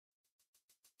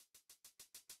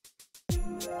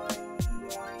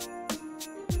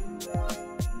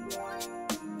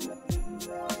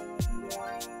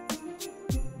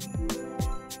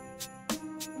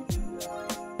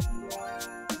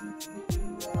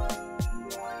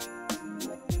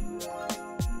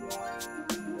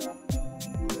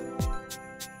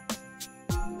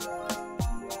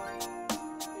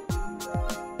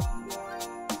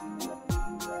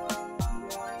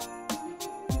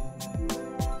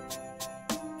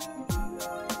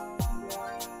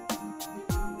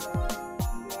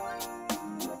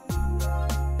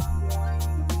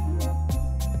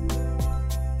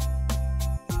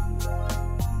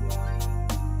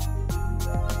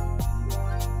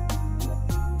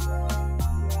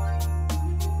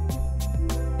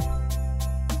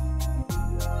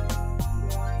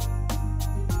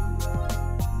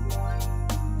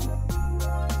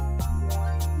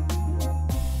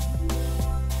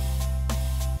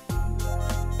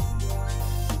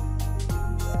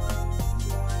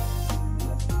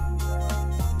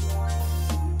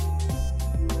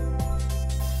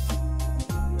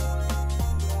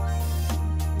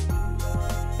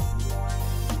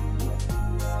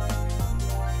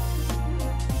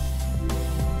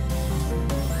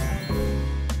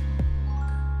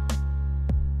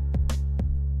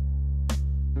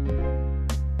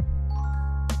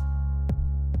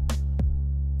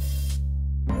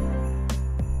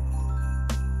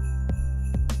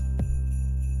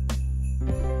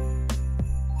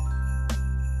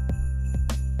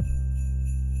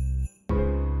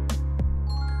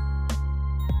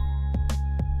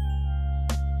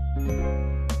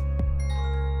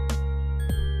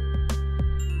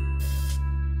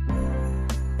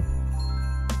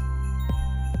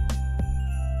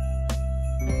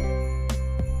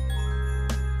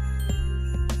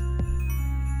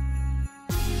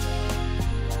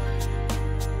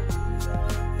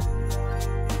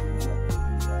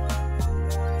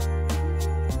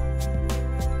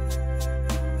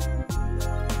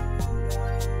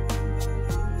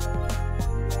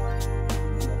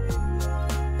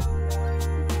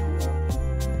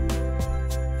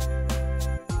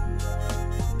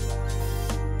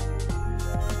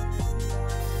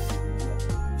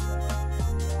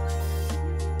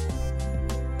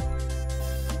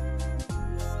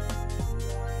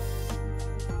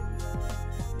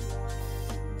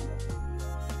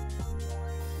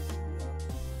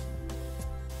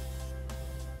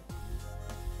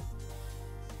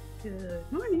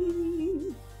Good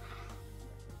morning.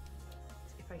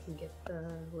 Let's see if I can get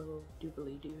the little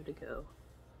doobly-doo to go.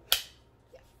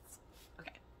 Yes.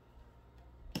 Okay.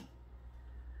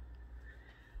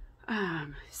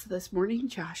 So this morning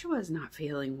Joshua is not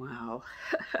feeling well.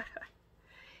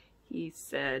 He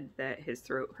said that his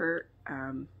throat hurt.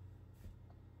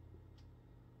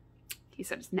 He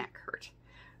said his neck hurt,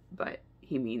 but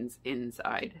he means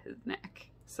inside his neck.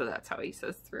 So that's how he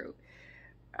says throat.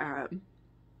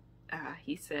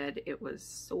 He said it was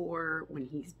sore when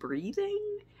he's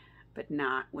breathing, but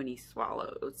not when he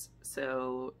swallows.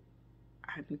 So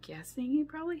I'm guessing he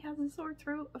probably has a sore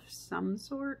throat of some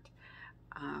sort.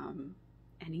 And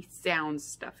he sounds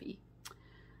stuffy.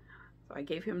 So I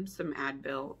gave him some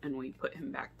Advil and we put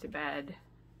him back to bed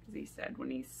because he said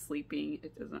when he's sleeping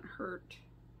it doesn't hurt.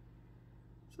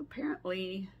 So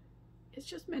apparently it's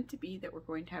just meant to be that we're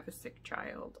going to have a sick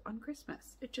child on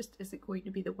Christmas. It just isn't going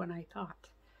to be the one I thought.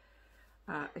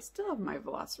 I still have my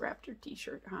Velociraptor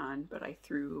t-shirt on, but I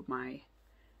threw my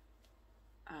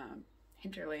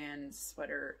Hinterland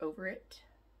sweater over it,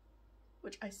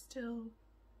 which I still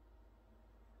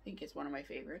think is one of my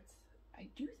favorites. I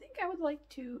do think I would like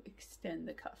to extend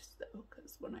the cuffs though,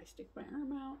 because when I stick my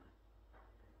arm out,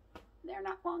 they're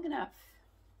not long enough.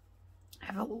 I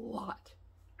have a lot,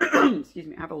 excuse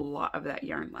me, I have a lot of that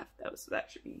yarn left though, so that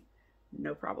should be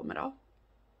no problem at all.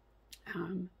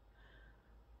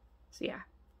 So yeah,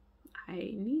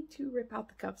 I need to rip out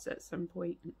the cuffs at some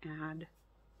point and add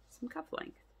some cuff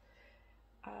length.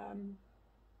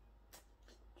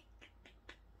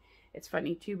 It's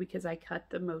funny too because I cut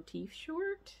the motif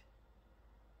short.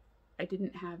 I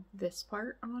didn't have this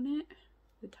part on it,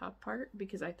 the top part,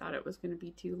 because I thought it was going to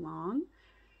be too long.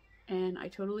 And I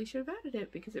totally should have added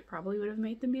it because it probably would have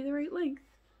made them be the right length.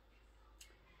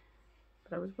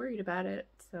 But I was worried about it,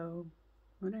 so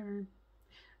whatever.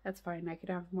 That's fine. I could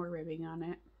have more ribbing on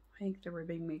it. I think the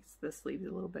ribbing makes the sleeves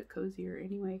a little bit cozier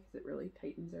anyway because it really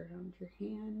tightens around your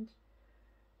hand.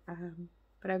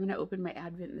 But I'm going to open my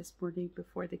Advent this morning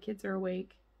before the kids are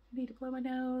awake. I need to blow my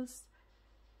nose.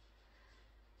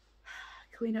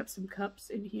 Clean up some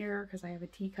cups in here because I have a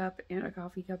teacup and a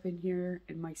coffee cup in here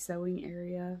in my sewing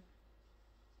area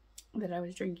that I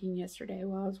was drinking yesterday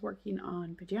while I was working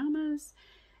on pajamas.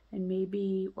 And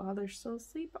maybe while they're still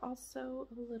asleep, also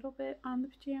a little bit on the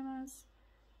pajamas.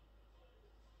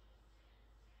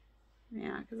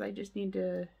 Yeah, because I just need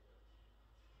to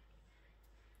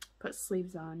put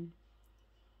sleeves on.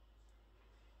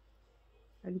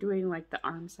 I'm doing like the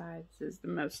arm sides is the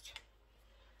most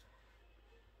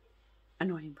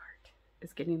annoying part,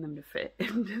 is getting them to fit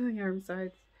into the arm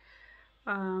sides.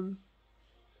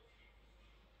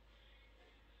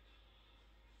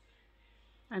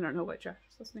 I don't know what Josh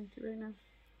is listening to right now.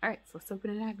 Alright, so let's open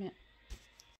an Advent.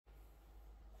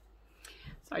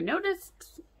 So I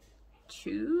noticed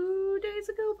 2 days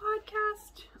ago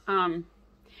podcast,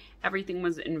 everything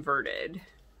was inverted.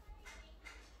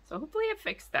 So hopefully I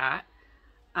fixed that.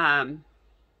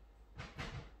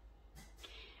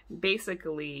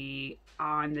 Basically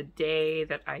on the day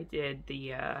that I did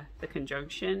the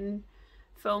conjunction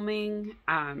filming,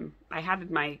 I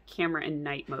had my camera in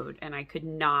night mode and I could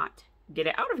not get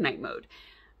it out of night mode.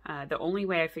 The only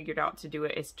way I figured out to do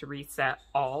it is to reset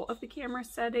all of the camera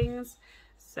settings.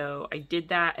 So I did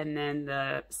that, and then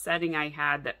the setting I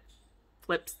had that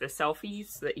flips the selfies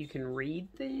so that you can read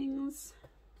things.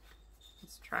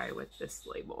 Let's try with this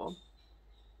label.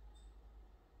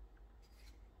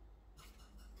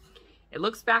 It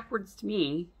looks backwards to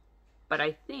me, but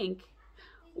I think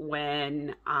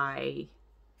when I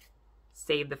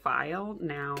save the file,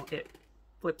 now it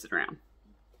flips it around.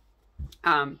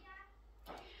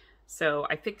 So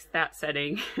I fixed that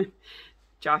setting.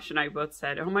 Josh and I both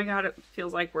said, oh my God, it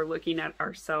feels like we're looking at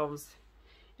ourselves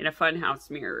in a funhouse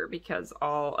mirror because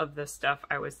all of the stuff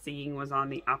I was seeing was on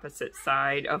the opposite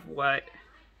side of what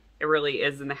it really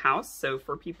is in the house. So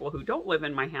for people who don't live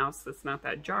in my house, it's not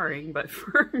that jarring, but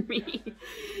for me,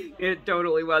 it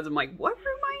totally was. I'm like, what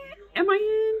room am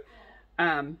I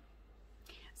in?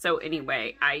 So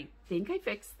anyway, I think I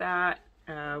fixed that.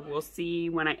 We'll see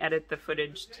when I edit the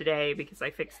footage today because I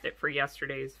fixed it for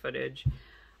yesterday's footage.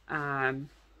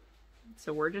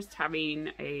 So we're just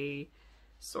having a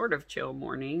sort of chill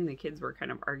morning. The kids were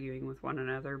kind of arguing with one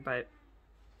another, but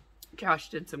Josh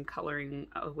did some coloring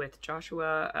with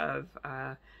Joshua of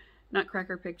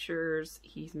nutcracker pictures.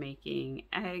 He's making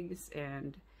eggs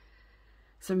and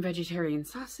some vegetarian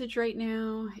sausage right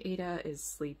now. Ada is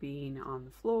sleeping on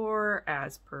the floor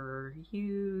as per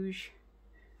usual.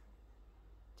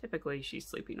 Typically she's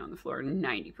sleeping on the floor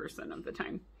 90% of the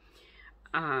time.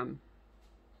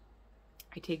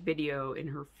 I take video in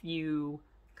her few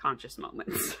conscious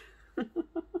moments.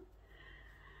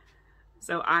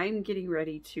 So I'm getting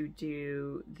ready to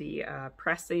do the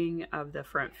pressing of the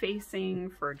front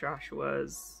facing for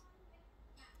Joshua's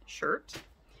shirt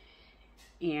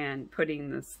and putting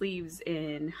the sleeves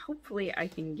in. Hopefully I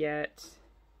can get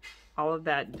all of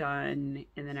that done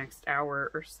in the next hour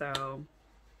or so.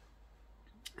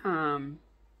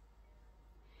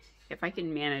 If I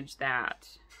can manage that,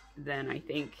 then I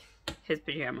think his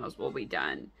pajamas will be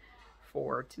done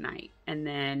for tonight. And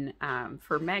then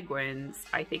for Megwin's,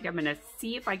 I think I'm gonna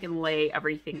see if I can lay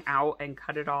everything out and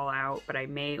cut it all out, but I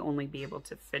may only be able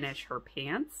to finish her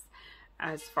pants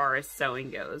as far as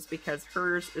sewing goes, because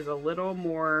hers is a little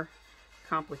more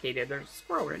complicated. There's a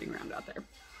squirrel running around out there.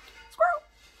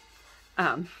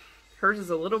 Squirrel! Hers is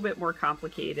a little bit more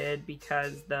complicated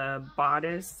because the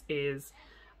bodice is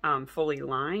fully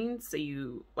lined, so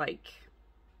you like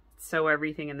sew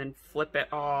everything and then flip it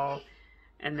all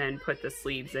and then put the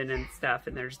sleeves in and stuff,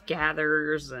 and there's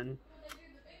gathers, and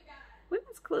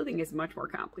women's clothing is much more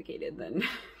complicated than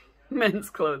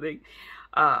men's clothing.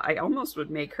 I almost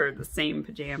would make her the same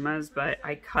pajamas, but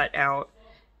I cut out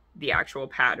the actual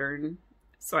pattern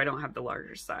so I don't have the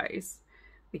larger size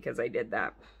because I did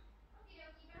that.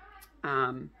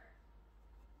 So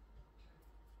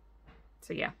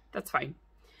yeah, that's fine.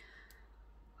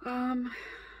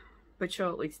 But she'll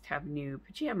at least have new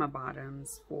pajama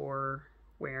bottoms for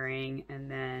wearing,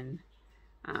 and then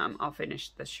I'll finish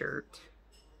the shirt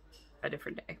a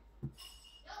different day.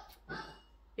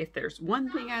 If there's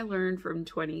one thing I learned from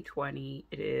 2020,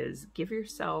 it is give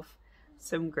yourself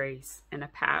some grace and a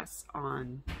pass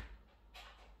on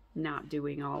not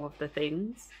doing all of the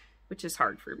things, which is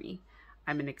hard for me.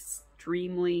 I'm an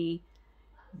extremely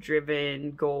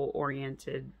driven,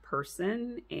 goal-oriented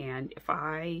person, and if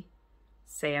I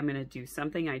say I'm going to do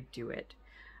something, I do it.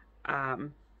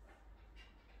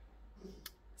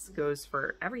 This goes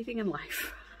for everything in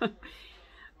life.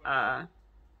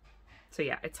 So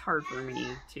yeah, it's hard for me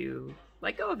to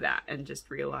let go of that and just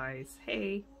realize,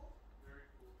 hey,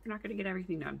 you're not going to get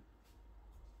everything done.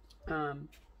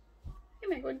 Hey,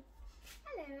 Megan.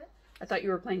 Hello. I thought you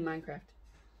were playing Minecraft.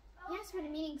 Yes, but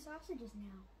I'm eating sausages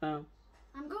now. Oh.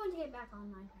 I'm going to get back on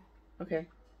Minecraft. Okay.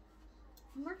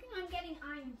 I'm working on getting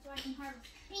iron so I can harvest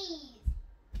bees.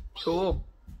 Cool.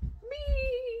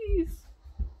 Bees!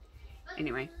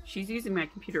 Anyway, she's using my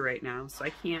computer right now, so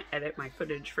I can't edit my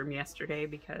footage from yesterday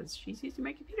because she's using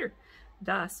my computer.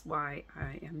 Thus, why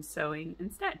I am sewing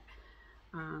instead.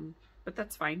 But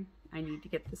that's fine. I need to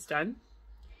get this done.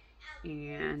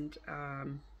 And,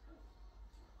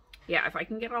 yeah, if I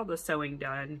can get all the sewing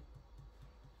done,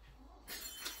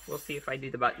 we'll see if I do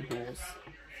the buttonholes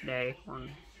today or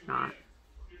not.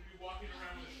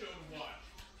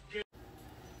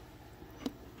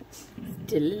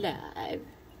 Still alive.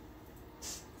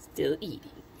 Still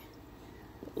eating.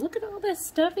 Look at all that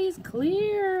stuff he's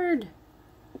cleared.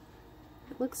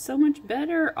 It looks so much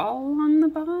better all along the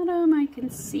bottom. I can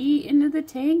see into the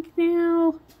tank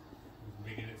now.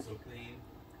 Making it so clean.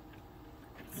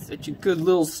 Such a good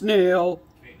little snail.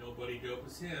 Ain't nobody dope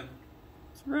as him.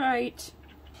 That's right.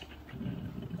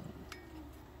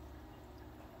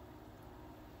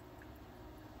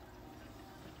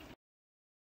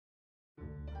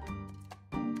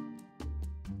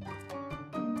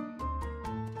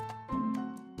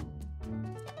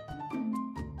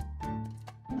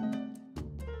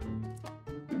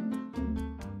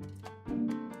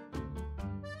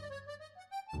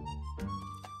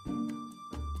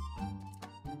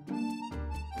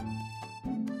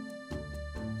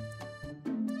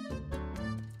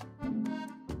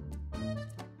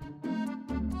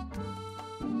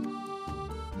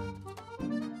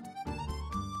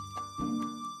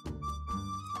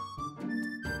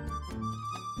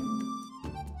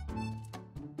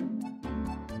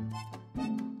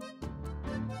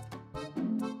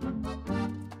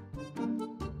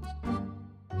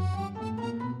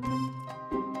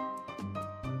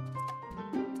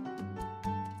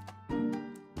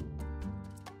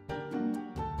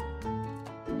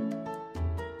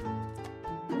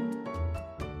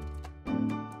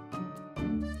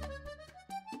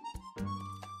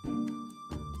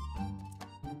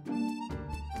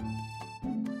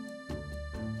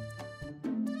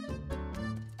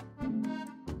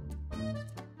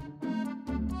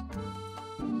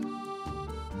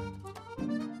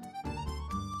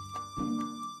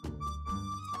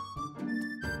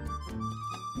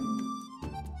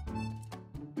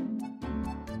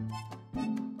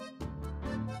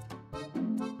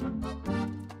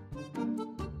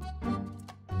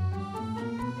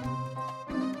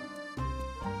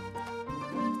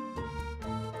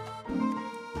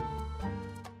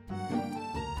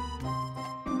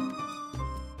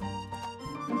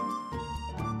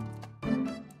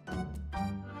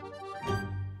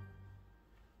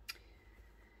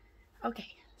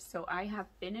 Okay, so I have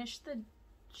finished the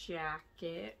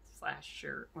jacket slash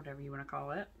shirt, whatever you want to call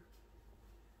it.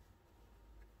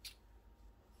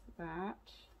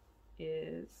 That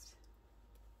is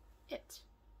it.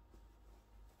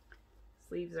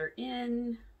 Sleeves are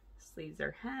in, sleeves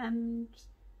are hemmed,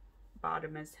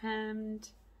 bottom is hemmed,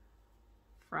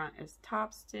 front is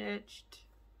top stitched.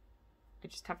 I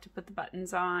just have to put the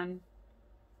buttons on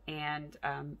and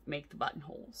make the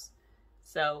buttonholes.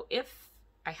 So if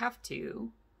I have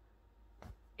to,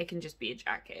 it can just be a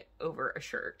jacket over a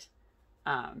shirt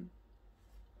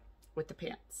with the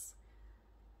pants.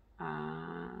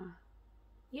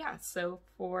 Yeah, so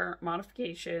for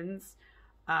modifications,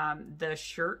 the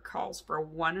shirt calls for a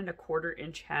 1 1/4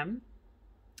 inch hem.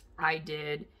 I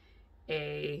did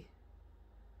a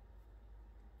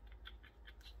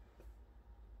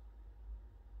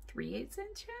 3/8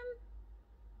 inch hem.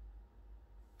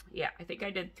 Yeah, I think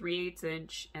I did 3/8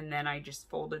 inch, and then I just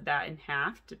folded that in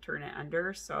half to turn it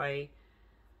under. So I,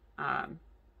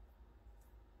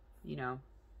 you know,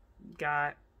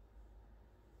 got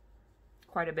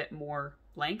quite a bit more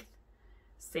length.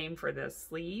 Same for the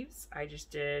sleeves. I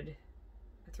just did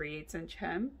a 3/8 inch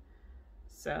hem.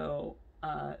 So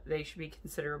they should be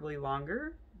considerably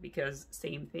longer because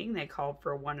same thing, they called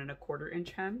for a 1 1/4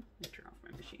 inch hem. Let me turn off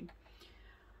my machine.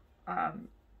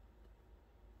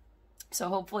 So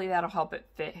hopefully that'll help it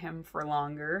fit him for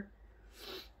longer.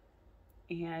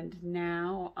 And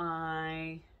now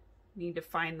I need to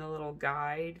find the little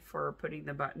guide for putting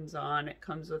the buttons on. It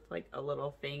comes with like a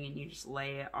little thing and you just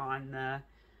lay it on the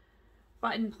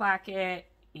button placket,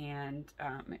 and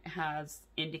it has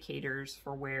indicators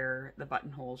for where the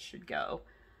buttonholes should go.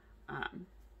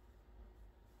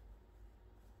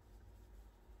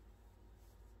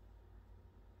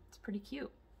 It's pretty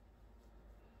cute.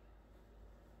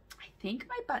 I think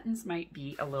my buttons might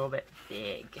be a little bit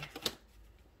big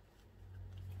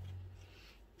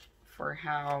for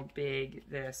how big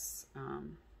this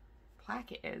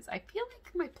placket is. I feel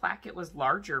like my placket was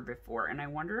larger before, and I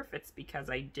wonder if it's because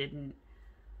I didn't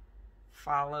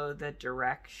follow the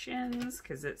directions,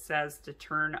 because it says to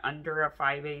turn under a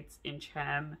 5/8 inch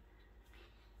hem.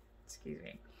 Excuse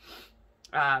me.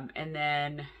 And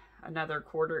then another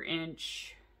 1/4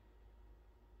 inch,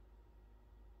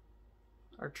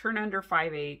 or turn under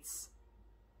 5/8,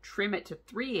 trim it to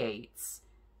 3/8,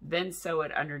 then sew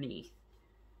it underneath.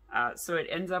 So it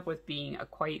ends up with being a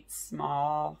quite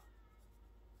small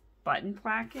button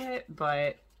placket,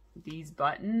 but these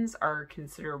buttons are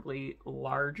considerably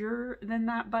larger than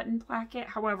that button placket.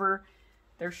 However,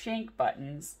 they're shank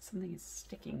buttons. Something is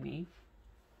sticking me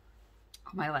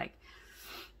on my leg.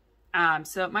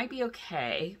 So it might be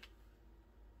okay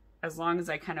as long as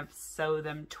I kind of sew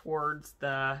them towards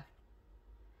the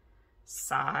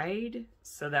side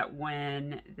so that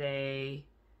when they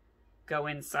go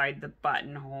inside the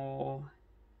buttonhole,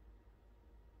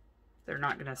 they're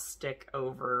not gonna stick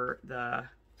over the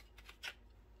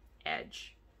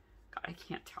edge. God, I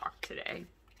can't talk today.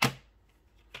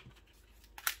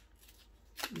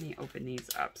 Let me open these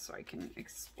up so I can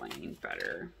explain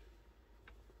better.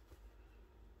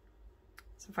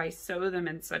 So if I sew them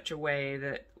in such a way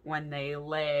that when they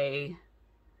lay,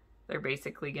 they're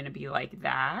basically going to be like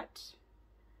that,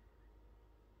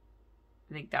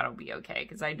 I think that'll be okay,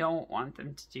 because I don't want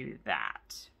them to do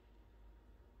that.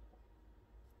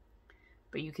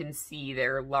 But you can see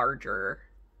they're larger.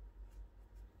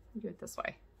 Do it this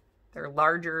way. They're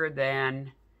larger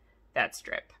than that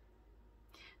strip.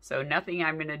 So nothing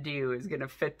I'm going to do is going to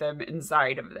fit them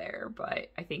inside of there.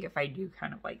 But I think if I do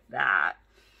kind of like that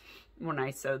when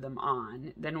I sew them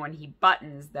on, then when he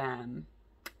buttons them,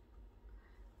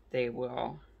 they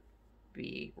will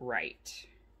be right.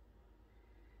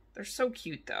 They're so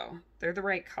cute though. They're the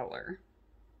right color.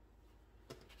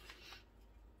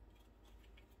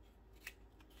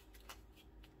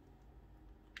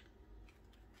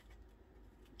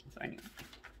 So anyway,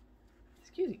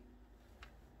 excuse me.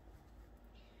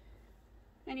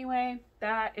 Anyway,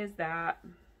 that is that.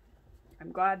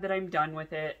 I'm glad that I'm done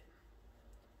with it.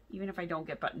 Even if I don't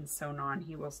get buttons sewn on,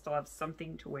 he will still have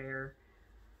something to wear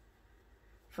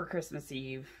for Christmas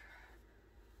Eve.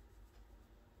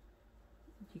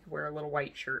 He could wear a little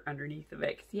white shirt underneath of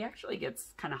it, because he actually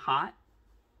gets kind of hot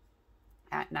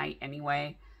at night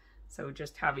anyway. So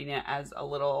just having it as a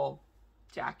little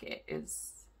jacket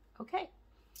is okay.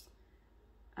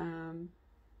 So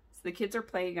the kids are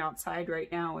playing outside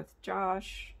right now with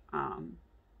Josh,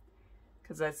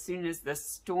 because as soon as the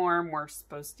storm we're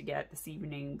supposed to get this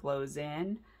evening blows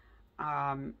in,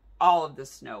 all of the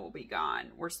snow will be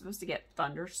gone. We're supposed to get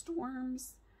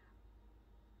thunderstorms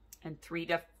and 3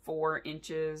 to 4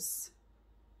 inches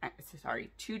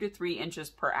sorry, 2 to 3 inches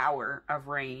per hour of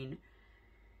rain,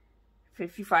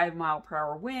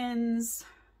 55-mile-per-hour winds.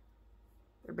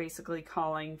 They're basically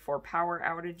calling for power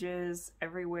outages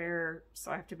everywhere,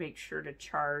 so I have to make sure to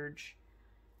charge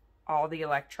all the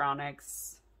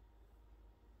electronics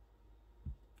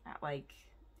at like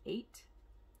 8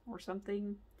 or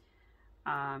something,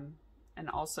 and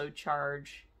also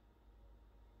charge,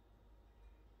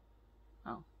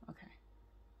 oh, okay,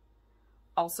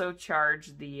 also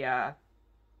charge the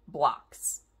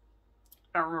blocks.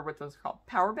 I don't remember what those are called.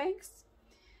 Power banks?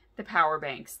 The power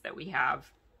banks that we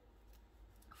have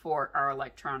for our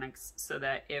electronics, so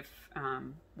that if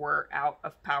we're out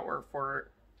of power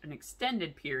for an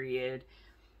extended period,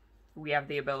 we have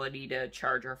the ability to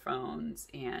charge our phones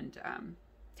and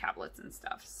tablets and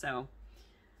stuff. So,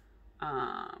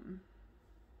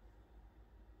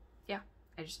 yeah,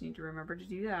 I just need to remember to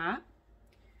do that.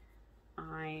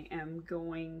 I am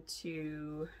going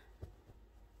to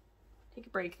take a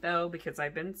break though, because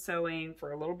I've been sewing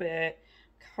for a little bit,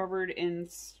 covered in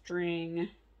string,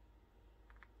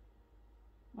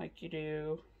 like you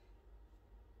do.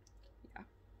 Yeah.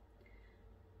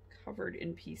 Covered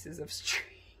in pieces of string.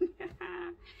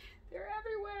 They're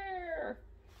everywhere.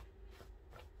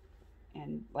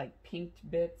 And like pinked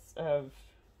bits of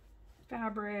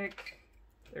fabric.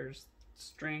 There's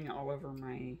string all over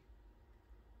my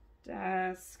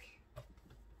desk.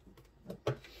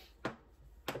 So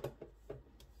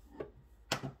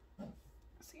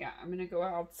yeah, I'm gonna go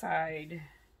outside.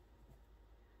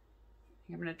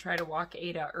 I'm gonna try to walk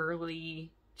Ada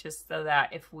early, just so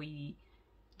that if we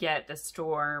get the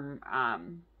storm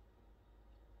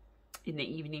in the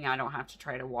evening, I don't have to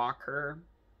try to walk her.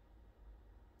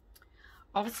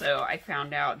 Also, I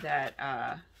found out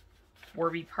that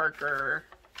Warby Parker,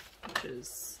 which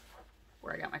is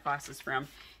where I got my glasses from,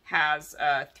 has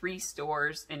 3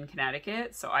 stores in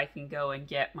Connecticut, so I can go and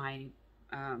get my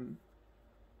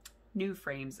new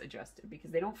frames adjusted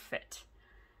because they don't fit.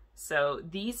 So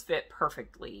these fit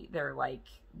perfectly. They're like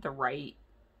the right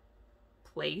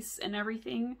place and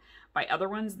everything. My other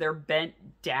ones, they're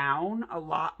bent down a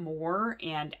lot more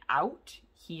and out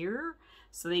here,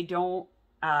 so they don't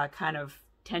kind of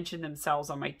tension themselves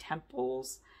on my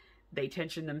temples. They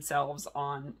tension themselves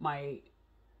on my,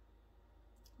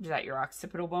 is that your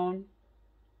occipital bone?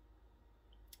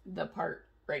 The part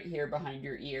right here behind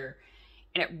your ear.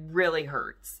 And it really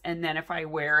hurts. And then if I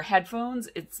wear headphones,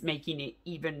 it's making it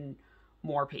even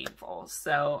more painful.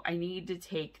 So I need to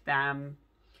take them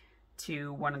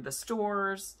to one of the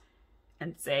stores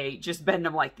and say, just bend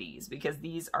them like these, because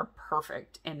these are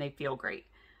perfect and they feel great.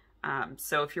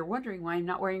 So if you're wondering why I'm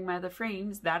not wearing my other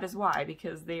frames, that is why,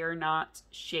 because they are not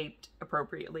shaped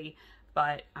appropriately.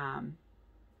 But I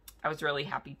was really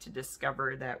happy to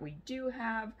discover that we do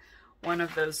have one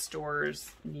of those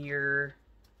stores near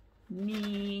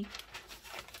me.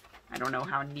 I don't know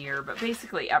how near, but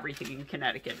basically everything in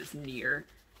Connecticut is near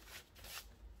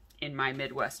in my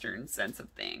Midwestern sense of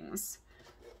things.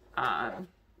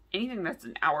 Anything that's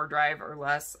an hour drive or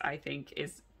less, I think,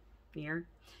 is near.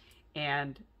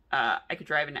 And I could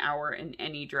drive an hour in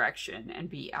any direction and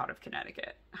be out of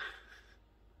Connecticut.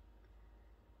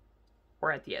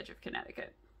 Or at the edge of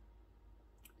Connecticut.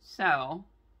 So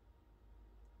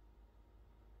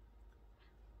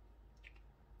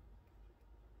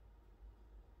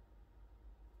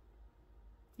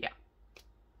yeah,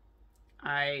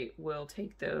 I will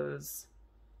take those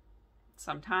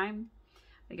sometime. I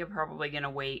think I'm probably gonna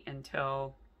wait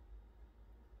until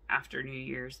after New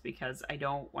Year's, because I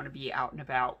don't want to be out and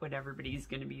about when everybody's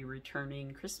going to be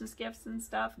returning Christmas gifts and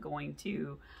stuff, going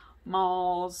to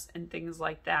malls and things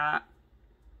like that.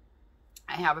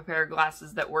 I have a pair of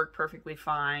glasses that work perfectly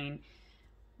fine.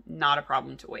 Not a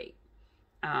problem to wait.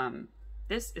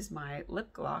 This is my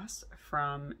lip gloss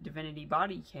from Divinity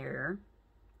Body Care.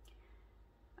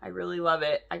 I really love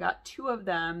it. I got 2 of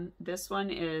them. This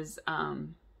one is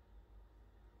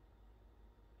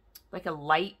like a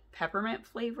light peppermint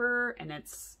flavor, and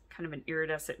it's kind of an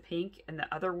iridescent pink. And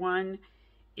the other one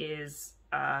is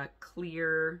a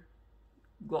clear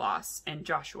gloss, and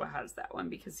Joshua has that one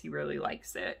because he really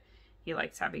likes it. He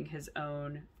likes having his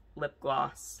own lip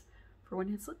gloss for when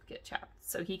his lips get chapped.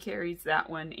 So he carries that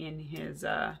one in his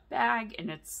bag, and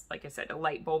it's, like I said, a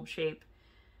light bulb shape,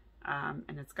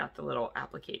 and it's got the little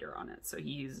applicator on it. So he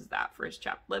uses that for his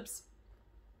chapped lips.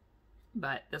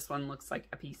 But this one looks like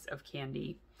a piece of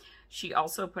candy. She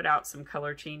also put out some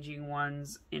color changing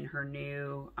ones in her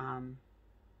new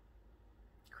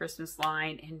Christmas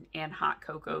line, and hot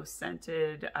cocoa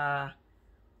scented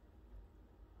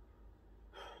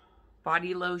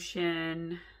body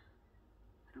lotion.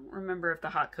 I don't remember if the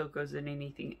hot cocoa's in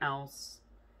anything else.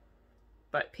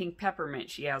 But Pink Peppermint,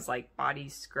 she has like body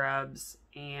scrubs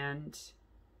and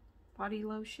body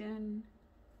lotion.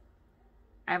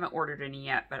 I haven't ordered any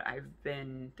yet, but I've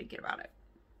been thinking about it.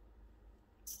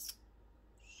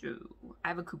 So I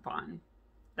have a coupon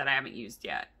that I haven't used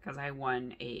yet because I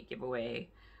won a giveaway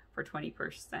for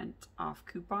 20% off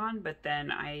coupon, but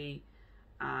then I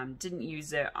didn't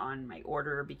use it on my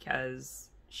order because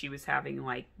she was having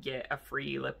like get a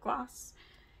free lip gloss,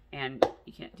 and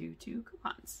you can't do 2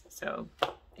 coupons. So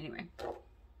anyway,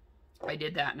 I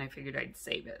did that and I figured I'd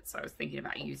save it. So I was thinking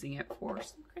about using it for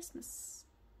some Christmas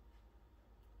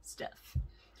stuff.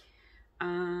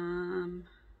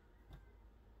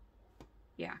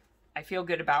 Yeah, I feel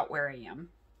good about where I am.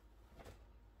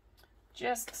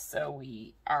 Just so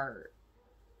we are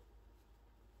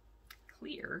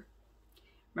clear.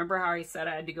 Remember how I said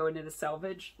I had to go into the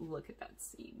selvage? Look at that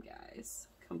seam, guys.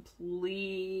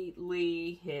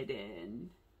 Completely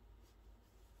hidden.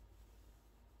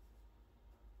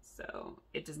 So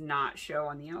it does not show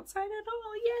on the outside at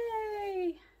all.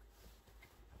 Yay!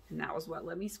 And that was what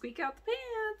let me squeak out the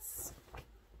pants.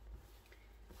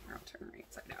 Here, I'll turn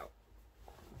right side out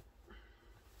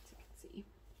so you can see.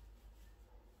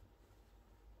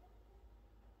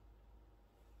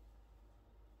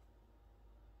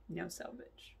 No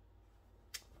selvage.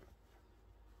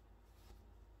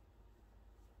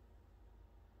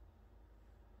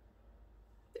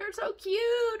 They're so cute.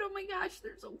 Oh my gosh,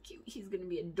 they're so cute. He's going to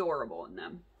be adorable in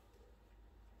them.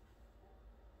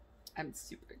 I'm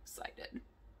super excited.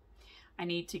 I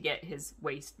need to get his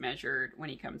waist measured when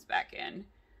he comes back in.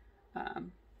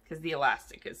 Because the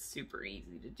elastic is super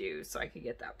easy to do, so I could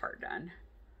get that part done.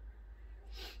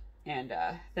 And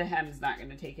the hem's not going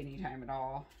to take any time at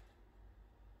all.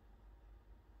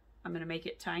 I'm going to make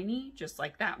it tiny, just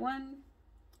like that one.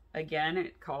 Again,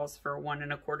 it calls for 1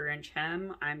 1/4 inch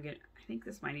hem. I think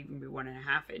this might even be 1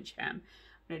 1/2 inch hem.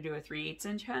 I'm going to do a 3/8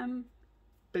 inch hem.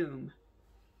 Boom.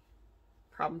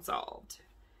 Problem solved.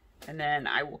 And then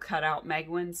I will cut out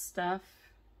Megwin's stuff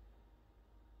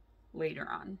later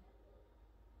on.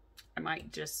 I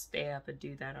might just stay up and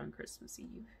do that on Christmas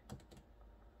Eve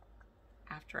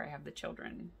after I have the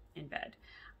children in bed.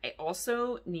 I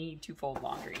also need to fold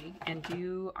laundry and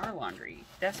do our laundry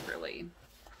desperately.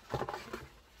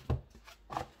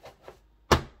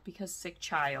 Because sick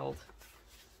child.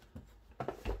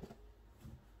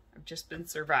 I've just been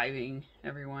surviving,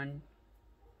 everyone.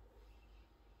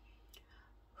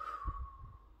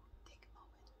 Take a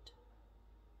moment.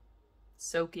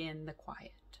 Soak in the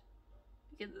quiet.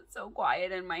 Because it's so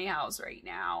quiet in my house right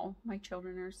now. My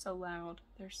children are so loud.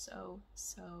 They're so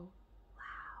loud.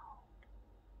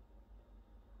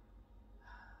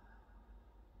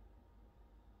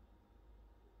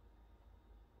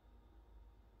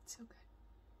 So good.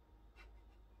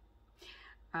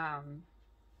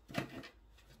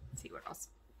 Let's see what else.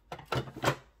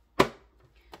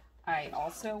 I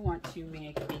also want to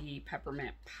make the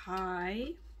peppermint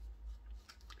pie,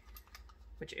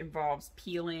 which involves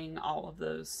peeling all of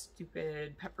those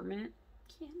stupid peppermint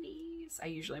candies. I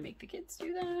usually make the kids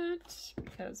do that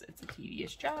because it's a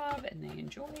tedious job and they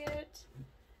enjoy it.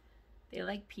 They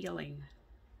like peeling.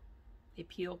 They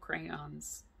peel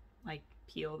crayons, like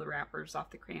peel the wrappers off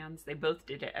the crayons. They both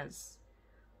did it as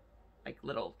like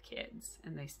little kids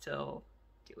and they still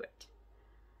do it.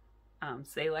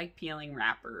 So they like peeling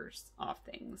wrappers off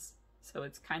things. So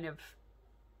it's kind of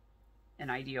an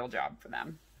ideal job for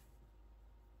them.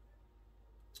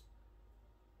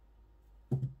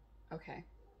 Okay.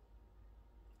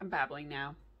 I'm babbling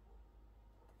now.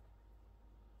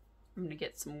 I'm gonna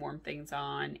get some warm things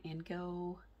on and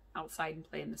go outside and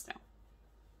play in the snow.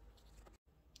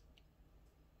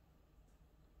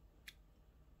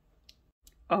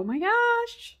 Oh my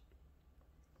gosh!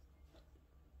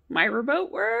 My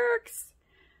remote works!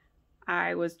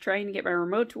 I was trying to get my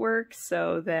remote to work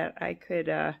so that I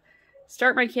could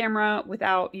start my camera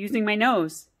without using my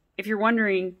nose. If you're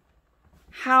wondering,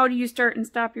 how do you start and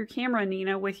stop your camera,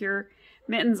 Nina, with your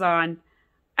mittens on?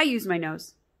 I use my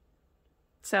nose.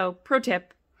 So, pro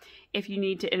tip, if you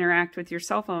need to interact with your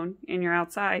cell phone and you're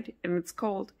outside and it's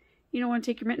cold, you don't want to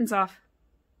take your mittens off.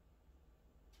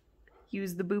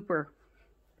 Use the booper.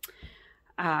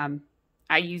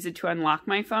 I use it to unlock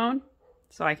my phone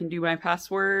so I can do my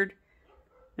password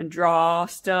and draw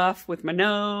stuff with my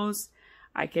nose.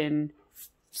 I can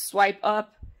swipe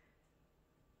up,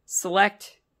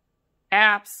 select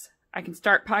apps. I can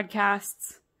start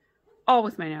podcasts, all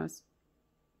with my nose.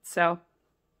 So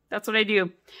that's what I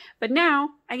do. But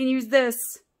now I can use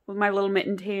this with my little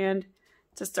mittened hand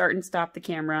to start and stop the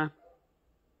camera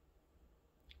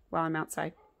while I'm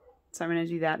outside. So I'm going to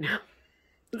do that now.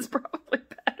 It's probably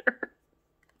better.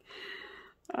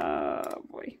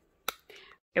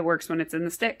 it works when it's in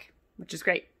the stick, which is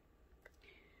great.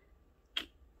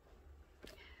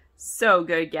 So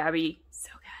good, Gabby.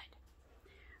 So good.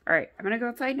 All right, I'm going to go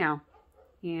outside now.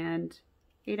 And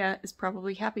Ada is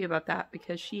probably happy about that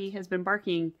because she has been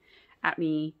barking at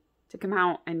me to come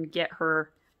out and get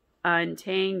her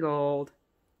untangled.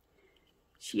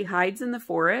 She hides in the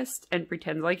forest and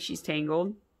pretends like she's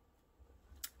tangled.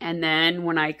 And then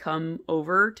when I come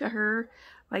over to her,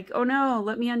 like, oh no,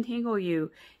 let me untangle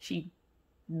you, she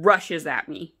rushes at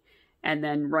me and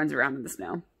then runs around in the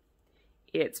snow.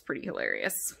 It's pretty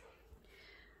hilarious.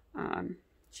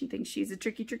 She thinks she's a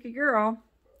tricky, tricky girl.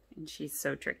 And she's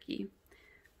so tricky.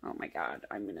 Oh my God,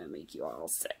 I'm gonna make you all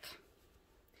sick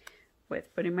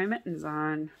with putting my mittens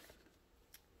on.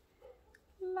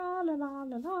 La la la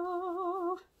la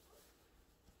la.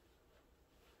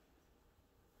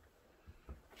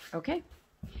 Okay,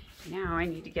 now I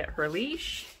need to get her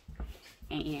leash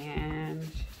and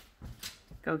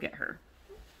go get her.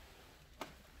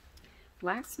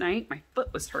 Last night, my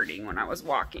foot was hurting when I was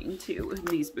walking too in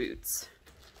these boots.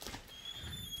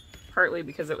 Partly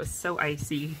because it was so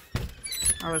icy.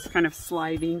 I was kind of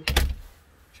sliding,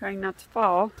 trying not to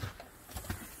fall.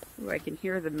 Ooh, I can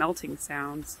hear the melting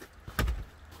sounds.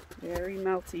 Very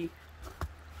melty.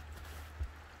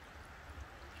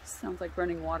 Sounds like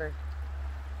running water.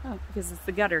 Oh, because it's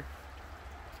the gutter.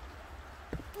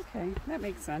 Okay, that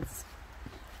makes sense.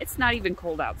 It's not even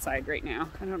cold outside right now.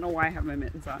 I don't know why I have my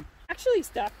mittens on. Actually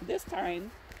stuffed this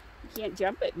time. You can't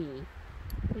jump at me.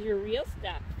 You're real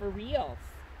stuffed, for reals.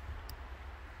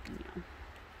 Yeah.